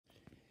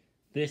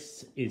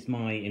This is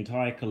my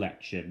entire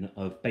collection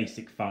of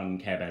Basic Fun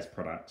Care Bears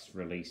products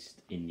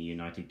released in the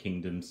United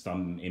Kingdom,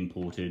 some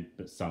imported,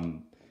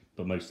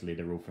 but mostly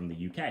they're all from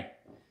the UK.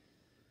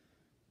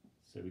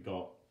 So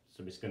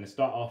we're just going to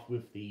start off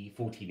with the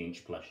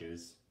 14-inch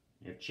plushes.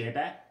 We have Cheer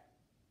Bear,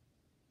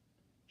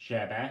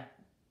 Share Bear,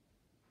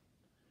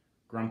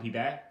 Grumpy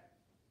Bear,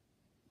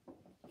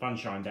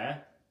 Funshine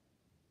Bear,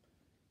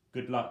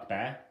 Good Luck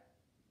Bear,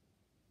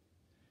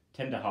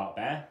 Tender Heart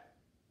Bear,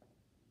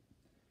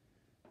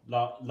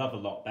 Love a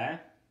Lot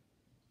Bear,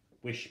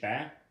 Wish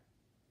Bear,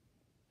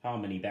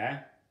 Harmony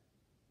Bear,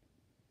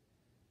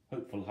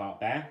 Hopeful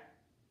Heart Bear,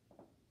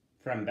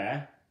 Friend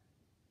Bear,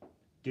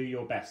 Do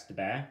Your Best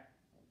Bear,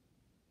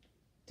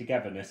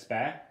 Togetherness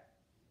Bear,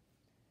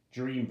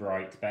 Dream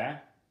Bright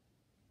Bear,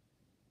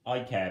 I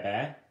Care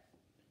Bear,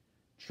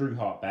 True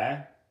Heart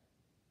Bear,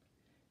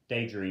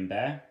 Daydream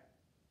Bear,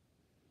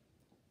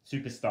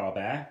 Superstar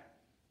Bear,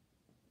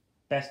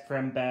 Best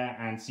Friend Bear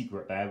and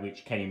Secret Bear,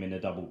 which came in a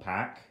double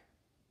pack,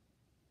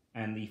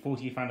 and the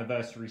 40th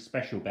anniversary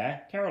special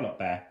bear, Care-a-Lot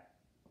Bear.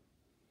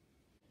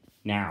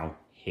 Now,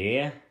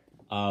 here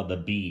are the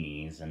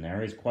beanies, and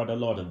there is quite a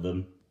lot of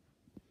them.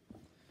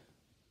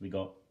 We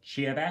got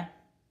Cheer Bear,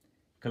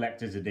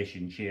 Collector's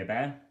Edition Cheer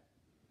Bear,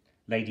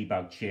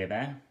 Ladybug Cheer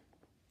Bear,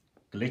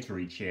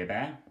 Glittery Cheer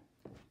Bear,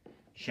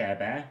 Share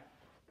Bear,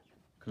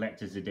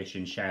 Collector's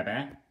Edition Share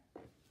Bear,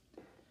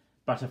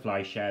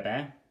 Butterfly Share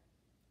Bear,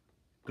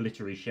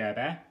 Glittery Share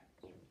Bear,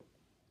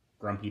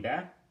 Grumpy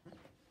Bear,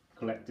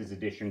 Collector's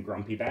Edition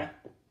Grumpy Bear,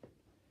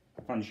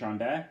 Funshine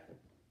Bear,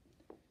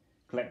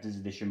 Collector's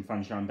Edition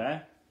Funshine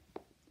Bear,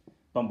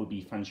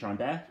 Bumblebee Funshine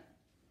Bear,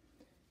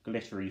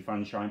 Glittery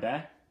Funshine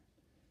Bear,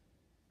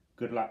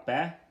 Good Luck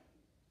Bear,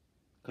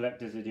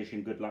 Collector's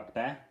Edition Good Luck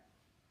Bear,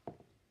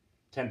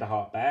 Tender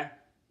Heart Bear,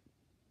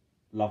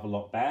 Love a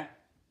Lot Bear,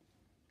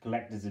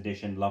 Collector's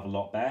Edition Love a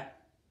Lot Bear,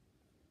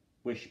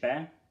 Wish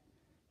Bear,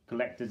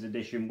 Collector's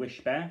Edition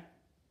Wish Bear,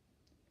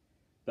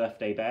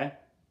 Birthday Bear,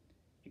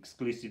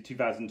 exclusive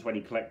 2020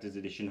 Collector's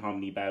Edition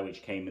Harmony Bear,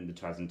 which came in the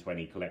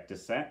 2020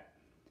 Collector's set,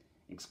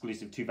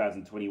 exclusive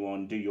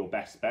 2021 Do Your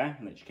Best Bear,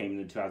 which came in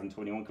the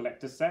 2021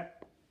 Collector's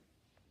set,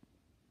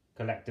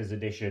 Collector's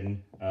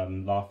Edition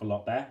Laugh a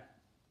Lot Bear,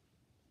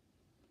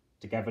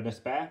 Togetherness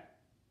Bear,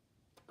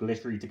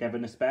 Glittery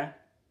Togetherness Bear,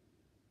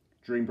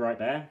 Dream Bright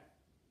Bear,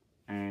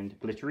 and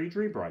Glittery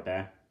Dream Bright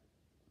Bear.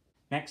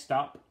 Next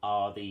up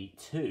are the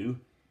two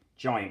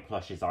giant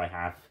plushes I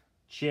have,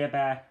 Cheer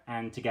Bear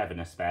and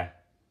Togetherness Bear.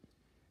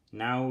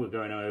 Now we're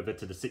going over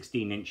to the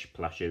 16-inch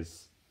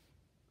plushes,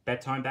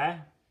 Bedtime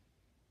Bear,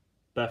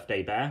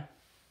 Birthday Bear,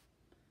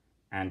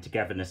 and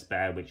Togetherness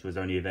Bear, which was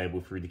only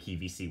available through the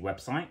QVC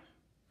website.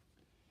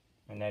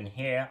 And then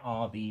here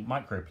are the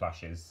micro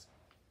plushes,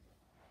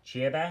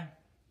 Cheer Bear,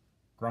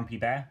 Grumpy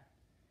Bear,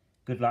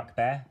 Good Luck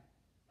Bear,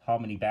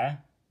 Harmony Bear,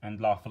 and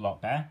Laugh a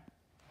Lot Bear.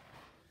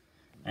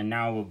 And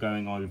now we're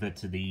going over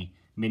to the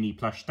mini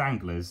plush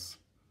danglers,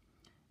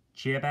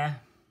 Cheer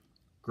Bear,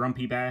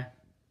 Grumpy Bear,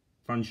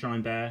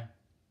 Funshine Bear,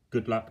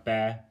 Good Luck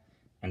Bear,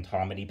 and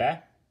Harmony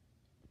Bear.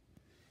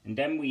 And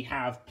then we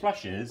have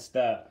plushes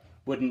that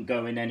wouldn't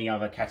go in any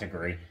other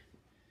category.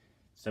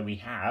 So we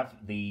have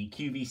the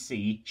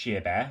QVC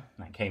Cheer Bear,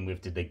 that came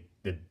with the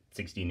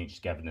 16-inch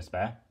Togetherness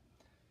Bear.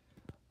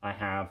 I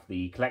have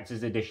the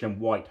Collector's Edition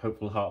White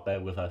Hopeful Heart Bear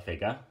with her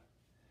figure.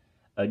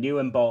 A new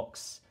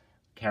in-box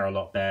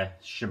Care-a-Lot Bear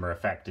Shimmer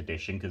Effect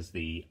Edition, because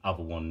the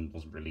other one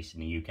wasn't released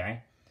in the UK.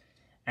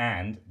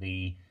 And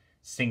the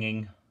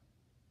Singing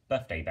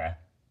Birthday Bear.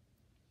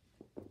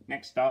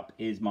 Next up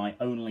is my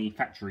only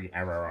factory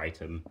error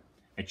item,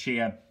 a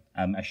Share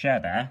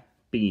Bear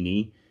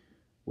beanie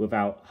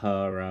without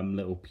her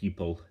little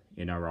pupil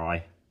in her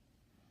eye.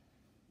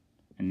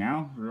 And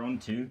now we're on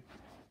to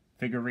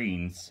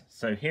figurines.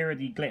 So here are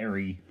the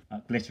glittery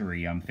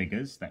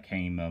figures that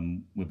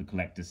came with the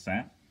collector's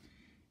set.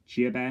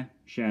 Cheer Bear,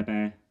 Share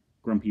Bear,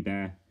 Grumpy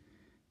Bear,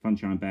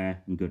 Funshine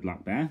Bear, and Good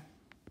Luck Bear.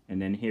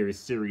 And then here is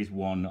series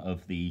 1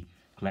 of the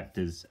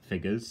collector's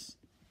figures.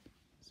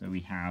 So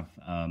we have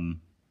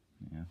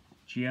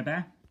Cheer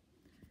Bear,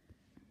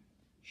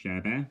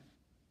 Share Bear,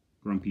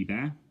 Grumpy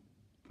Bear,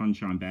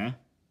 Funshine Bear,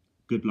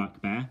 Good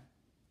Luck Bear,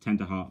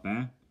 Tender Heart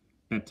Bear,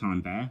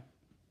 Bedtime Bear,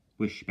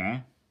 Wish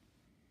Bear,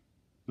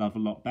 Love a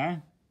Lot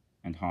Bear,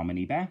 and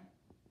Harmony Bear.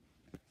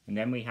 And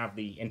then we have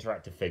the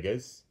interactive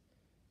figures,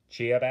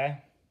 Cheer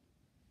Bear,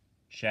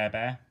 Share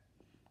Bear,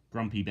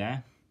 Grumpy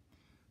Bear,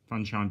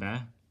 Funshine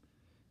Bear,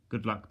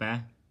 Good Luck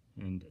Bear,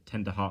 and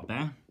Tender Heart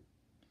Bear.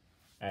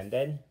 And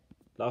then,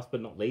 last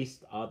but not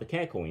least, are the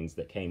care coins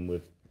that came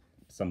with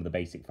some of the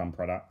Basic Fun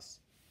products.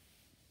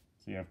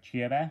 So you have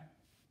Cheer Bear,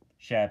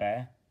 Share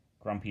Bear,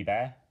 Grumpy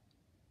Bear,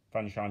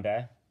 Funshine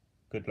Bear,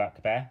 Good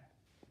Luck Bear,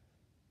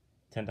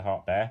 Tender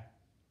Heart Bear,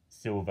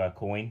 Silver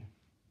Coin,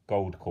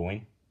 Gold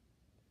Coin,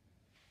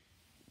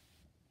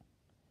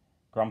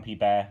 Grumpy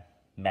Bear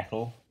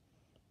Metal,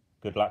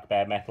 Good Luck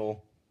Bear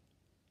Metal,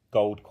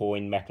 Gold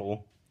Coin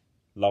Metal,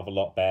 Love a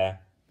Lot Bear,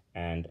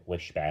 and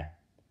Wish Bear.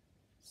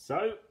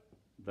 So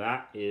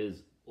that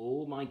is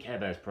all my Care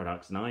Bears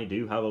products, and I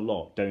do have a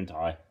lot, don't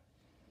I?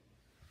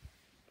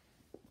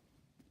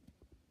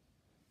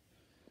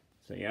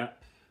 So yeah,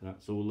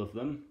 that's all of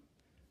them.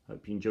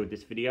 Hope you enjoyed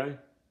this video.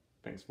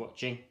 Thanks for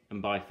watching,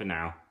 and bye for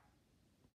now.